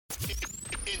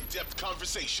In-depth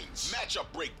conversations, matchup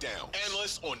breakdown,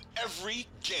 analysts on every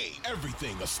game.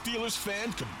 Everything a Steelers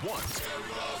fan could want.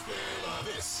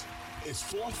 This is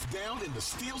Fourth Down in the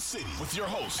Steel City with your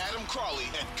hosts, Adam Crawley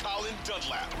and Colin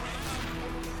Dunlap.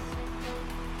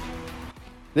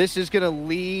 This is going to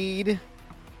lead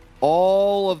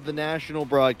all of the national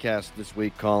broadcast this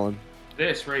week, Colin.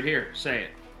 This right here, say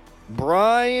it.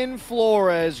 Brian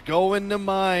Flores going to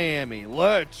Miami.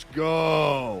 Let's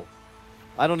go.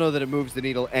 I don't know that it moves the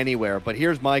needle anywhere, but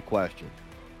here's my question.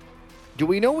 Do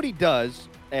we know what he does,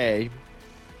 A,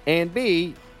 and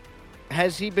B,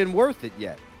 has he been worth it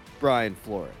yet, Brian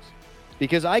Flores?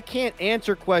 Because I can't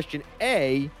answer question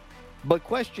A, but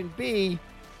question B,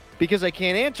 because I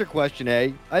can't answer question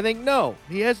A, I think no,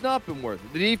 he has not been worth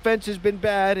it. The defense has been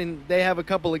bad, and they have a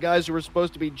couple of guys who are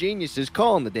supposed to be geniuses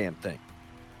calling the damn thing.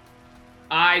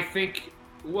 I think,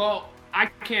 well, I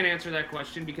can't answer that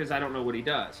question because I don't know what he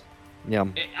does. Yeah.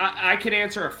 I can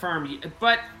answer a firm,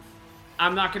 but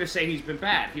I'm not going to say he's been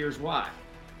bad. Here's why.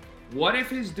 What if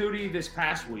his duty this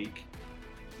past week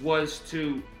was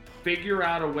to figure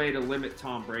out a way to limit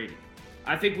Tom Brady?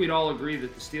 I think we'd all agree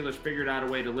that the Steelers figured out a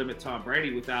way to limit Tom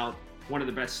Brady without one of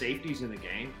the best safeties in the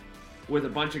game, with a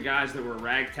bunch of guys that were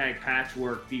ragtag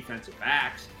patchwork defensive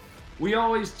backs. We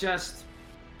always just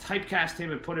typecast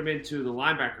him and put him into the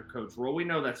linebacker coach role. We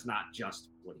know that's not just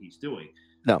what he's doing.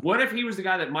 No. What if he was the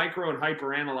guy that micro and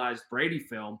hyper analyzed Brady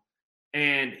film,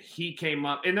 and he came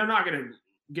up, and they're not going to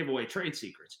give away trade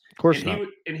secrets. Of course not.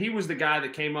 And he was the guy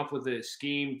that came up with a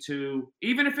scheme to,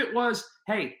 even if it was,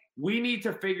 hey, we need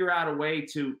to figure out a way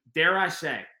to, dare I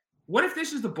say, what if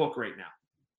this is the book right now?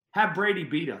 Have Brady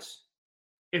beat us.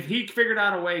 If he figured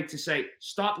out a way to say,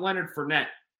 stop Leonard Fournette,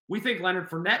 we think Leonard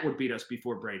Fournette would beat us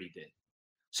before Brady did.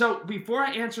 So before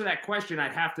I answer that question,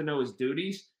 I'd have to know his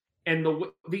duties. And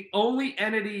the only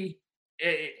entity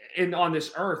on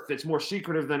this earth that's more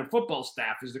secretive than a football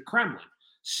staff is the Kremlin.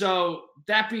 So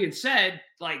that being said,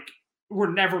 like,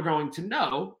 we're never going to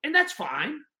know, and that's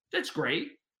fine. That's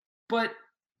great. But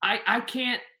I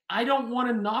don't want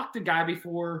to knock the guy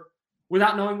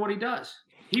without knowing what he does.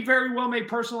 He very well may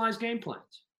personalize game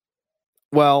plans.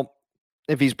 Well,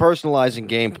 if he's personalizing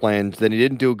game plans, then he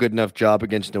didn't do a good enough job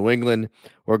against New England,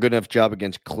 or a good enough job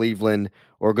against Cleveland,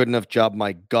 or a good enough job,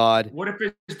 my God, what if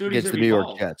his duties against have the New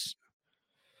evolved? York Jets.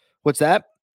 What's that?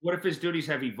 What if his duties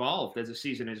have evolved as the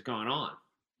season has gone on?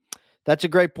 That's a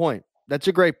great point.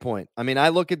 I mean, I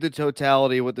look at the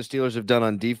totality of what the Steelers have done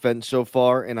on defense so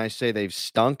far, and I say they've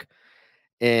stunk.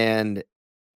 And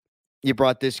you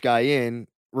brought this guy in,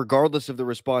 regardless of the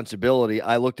responsibility.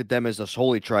 I looked at them as this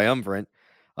holy triumvirate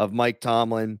of Mike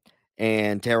Tomlin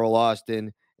and Terrell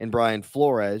Austin and Brian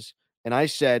Flores. And I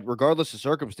said, regardless of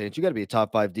circumstance, you got to be a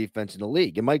top 5 defense in the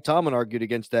league. And Mike Tomlin argued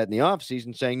against that in the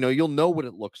offseason, saying, no, you'll know what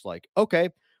it looks like. Okay,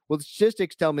 well, the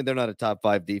statistics tell me they're not a top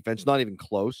 5 defense, not even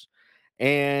close.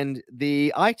 And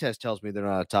the eye test tells me they're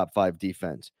not a top 5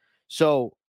 defense.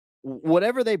 So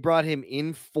whatever they brought him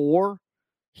in for,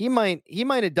 he might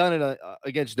have done it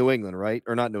against New England, right?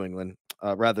 Or not New England,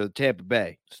 rather Tampa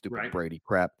Bay. Stupid Right. Brady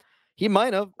crap. He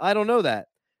might have. I don't know that.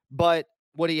 But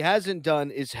what he hasn't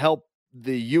done is help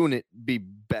the unit be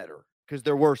better, because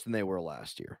they're worse than they were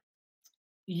last year.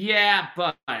 Yeah,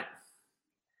 but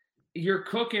you're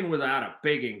cooking without a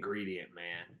big ingredient,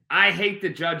 man. I hate to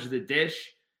judge the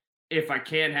dish if I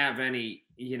can't have any,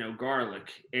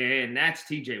 garlic, and that's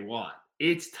TJ Watt.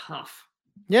 It's tough.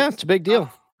 Yeah, it's a big deal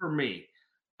for me.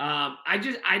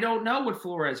 I don't know what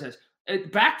Flores has.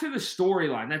 Back to the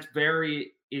storyline. That's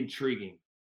very intriguing.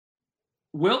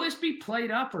 Will this be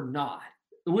played up or not?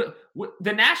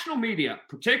 The national media,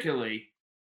 particularly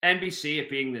NBC, it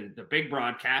being the big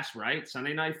broadcast, right?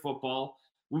 Sunday Night Football.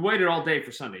 We waited all day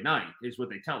for Sunday night, is what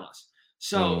they tell us.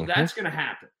 So that's going to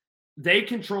happen. They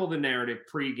control the narrative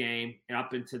pregame and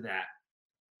up into that.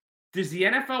 Does the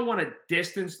NFL want to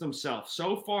distance themselves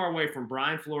so far away from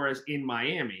Brian Flores in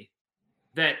Miami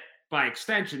that by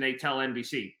extension they tell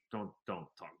NBC, don't talk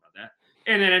about that?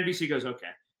 And then NBC goes, okay.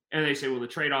 And they say, well, the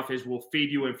trade-off is we'll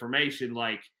feed you information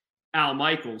like Al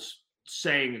Michaels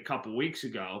saying a couple weeks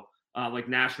ago, like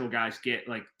national guys get,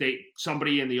 like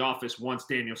somebody in the office wants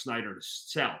Daniel Snyder to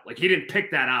sell. Like, he didn't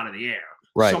pick that out of the air.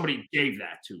 Right. Somebody gave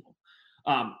that to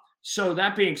him. So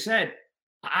that being said,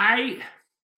 I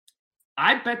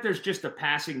bet there's just a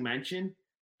passing mention,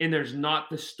 and there's not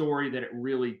the story that it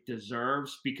really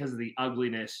deserves because of the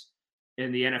ugliness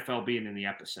in the NFL being in the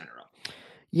epicenter of it.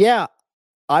 Yeah,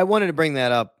 I wanted to bring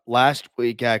that up last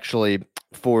week, actually,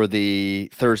 for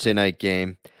the Thursday night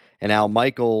game, and Al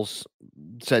Michaels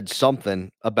said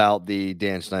something about the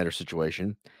Dan Snyder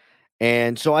situation,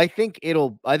 and so I think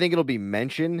it'll be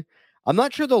mentioned. I'm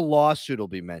not sure the lawsuit will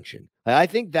be mentioned. I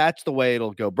think that's the way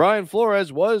it'll go. Brian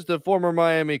Flores was the former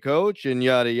Miami coach and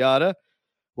yada, yada.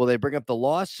 Will they bring up the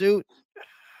lawsuit?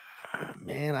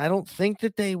 Man, I don't think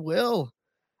that they will.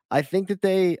 I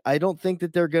don't think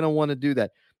that they're going to want to do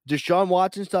that. Deshaun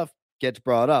Watson stuff gets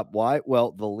brought up. Why?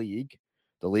 Well, the league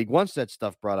wants that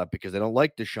stuff brought up because they don't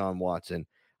like Deshaun Watson.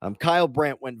 Kyle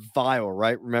Brandt went viral,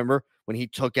 right? Remember when he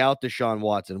took out Deshaun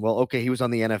Watson? Well, okay, he was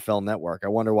on the NFL Network. I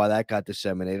wonder why that got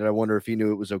disseminated. I wonder if he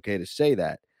knew it was okay to say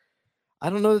that. I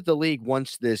don't know that the league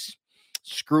wants this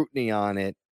scrutiny on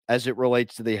it as it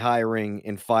relates to the hiring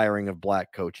and firing of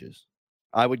black coaches.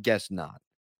 I would guess not.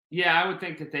 Yeah, I would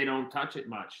think that they don't touch it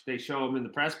much. They show him in the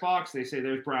press box. They say,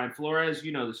 "There's Brian Flores."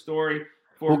 You know the story.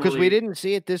 Well, because we didn't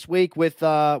see it this week with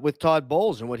Todd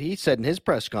Bowles and what he said in his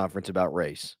press conference about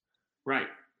race. Right.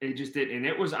 It just did. And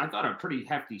it was, I thought, a pretty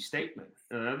hefty statement.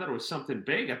 I thought it was something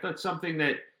big. I thought something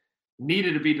that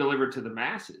needed to be delivered to the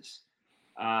masses.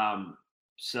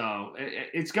 So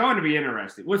it's going to be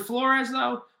interesting. With Flores,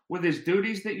 though, with his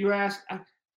duties that you asked,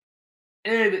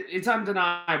 it's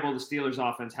undeniable the Steelers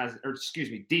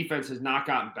defense has not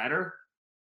gotten better.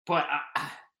 But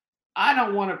I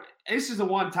don't want to. This is the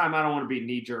one time I don't want to be a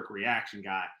knee-jerk reaction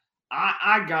guy.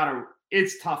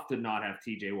 It's tough to not have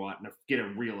TJ Watt and get a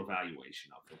real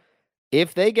evaluation of him.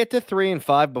 If they get to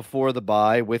 3-5 before the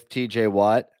bye with TJ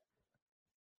Watt,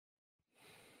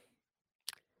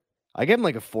 I give him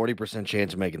like a 40%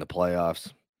 chance of making the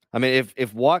playoffs. I mean,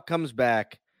 if Watt comes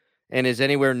back and is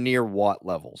anywhere near Watt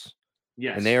levels,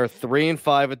 yes, and they are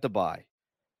 3-5 at the bye,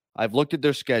 I've looked at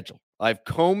their schedule. I've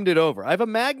combed it over. I have a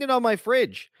magnet on my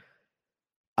fridge.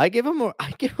 I give him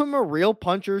a real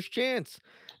puncher's chance.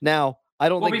 Now, I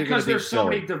don't think because there's so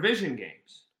many division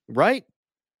games. Right?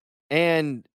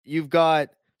 And you've got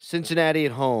Cincinnati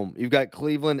at home. You've got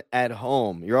Cleveland at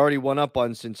home. You're already one up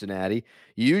on Cincinnati.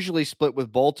 You usually split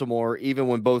with Baltimore even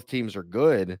when both teams are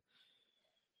good.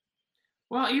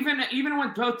 Well, even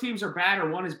when both teams are bad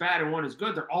or one is bad and one is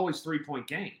good, they're always 3-point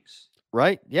games.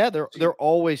 Right? Yeah, they're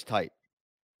always tight.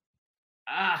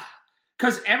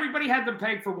 Because everybody had them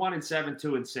pegged for 1-7,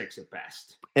 2-6 at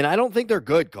best. And I don't think they're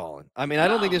good, Colin. I mean, I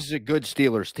don't think this is a good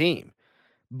Steelers team.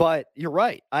 But you're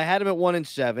right. I had them at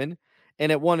 1-7,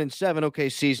 and at 1-7, okay,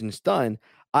 season's done.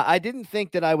 I didn't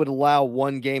think that I would allow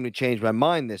one game to change my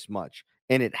mind this much,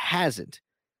 and it hasn't.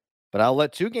 But I'll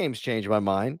let two games change my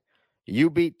mind. You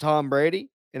beat Tom Brady,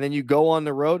 and then you go on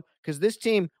the road. Because this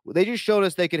team, they just showed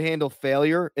us they could handle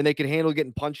failure, and they could handle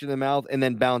getting punched in the mouth and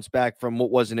then bounce back from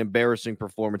what was an embarrassing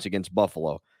performance against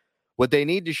Buffalo. What they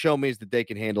need to show me is that they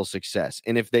can handle success.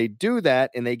 And if they do that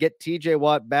and they get TJ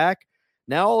Watt back,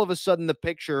 now all of a sudden the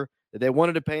picture that they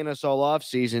wanted to paint us all off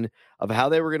season of how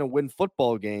they were going to win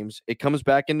football games, it comes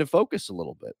back into focus a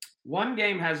little bit. One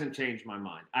game hasn't changed my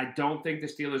mind. I don't think the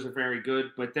Steelers are very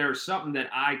good, but there's something that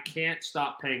I can't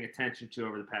stop paying attention to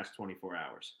over the past 24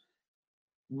 hours.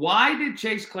 Why did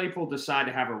Chase Claypool decide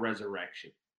to have a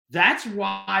resurrection? That's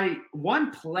why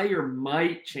one player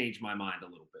might change my mind a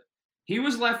little bit. He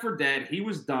was left for dead. He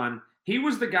was done. He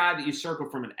was the guy that you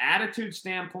circled from an attitude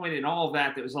standpoint and all of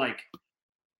that was like,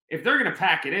 if they're going to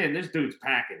pack it in, this dude's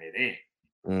packing it in.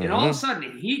 Mm-hmm. And all of a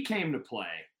sudden, he came to play,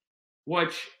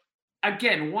 which,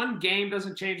 again, one game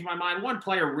doesn't change my mind. One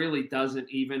player really doesn't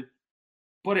even.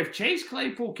 But if Chase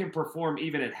Claypool can perform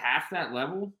even at half that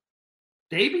level,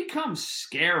 they become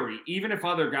scary, even if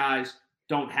other guys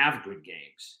don't have good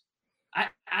games.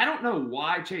 I don't know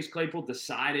why Chase Claypool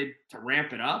decided to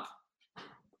ramp it up.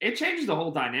 It changes the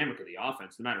whole dynamic of the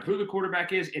offense, no matter who the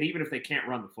quarterback is, and even if they can't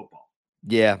run the football.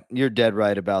 Yeah, you're dead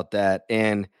right about that.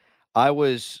 And I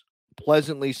was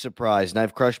pleasantly surprised, and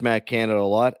I've crushed Matt Canada a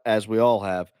lot, as we all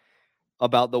have,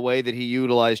 about the way that he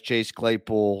utilized Chase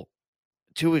Claypool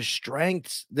to his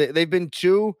strengths. They've been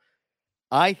too,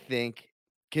 I think,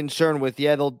 concerned with,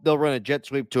 they'll run a jet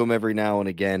sweep to him every now and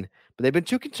again, but they've been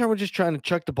too concerned with just trying to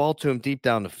chuck the ball to him deep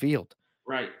down the field.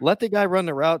 Right. Let the guy run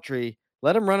the route tree.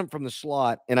 Let him run it from the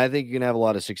slot, and I think you can have a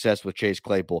lot of success with Chase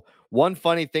Claypool. One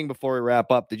funny thing before we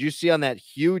wrap up, did you see on that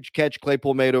huge catch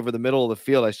Claypool made over the middle of the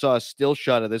field? I saw a still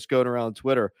shot of this going around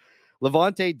Twitter.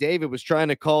 Levante David was trying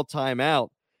to call timeout,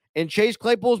 and Chase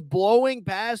Claypool's blowing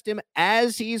past him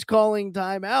as he's calling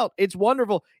timeout. It's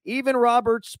wonderful. Even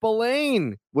Robert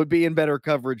Spillane would be in better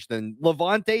coverage than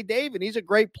Levante David. He's a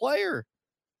great player.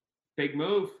 Big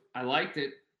move. I liked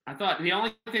it. I thought the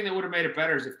only thing that would have made it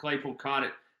better is if Claypool caught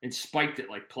it and spiked it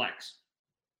like Plex.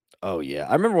 Oh, yeah.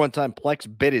 I remember one time Plex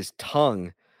bit his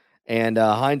tongue, and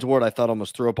Hines Ward, I thought,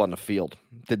 almost threw up on the field.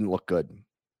 Didn't look good.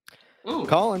 Ooh.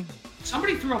 Colin.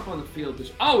 Somebody threw up on the field.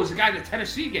 It was the guy in the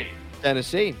Tennessee game.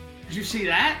 Tennessee. Did you see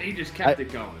that? He just kept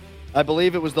it going. I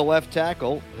believe it was the left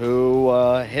tackle who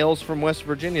hails from West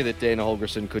Virginia that Dana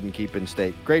Holgerson couldn't keep in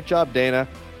state. Great job, Dana.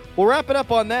 We'll wrap it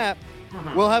up on that.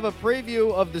 We'll have a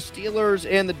preview of the Steelers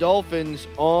and the Dolphins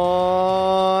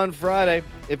on Friday.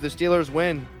 If the Steelers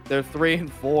win, they're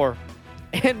 3-4.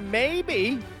 And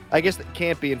maybe, I guess they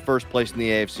can't be in first place in the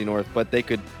AFC North, but they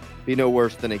could be no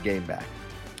worse than a game back.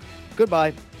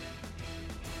 Goodbye.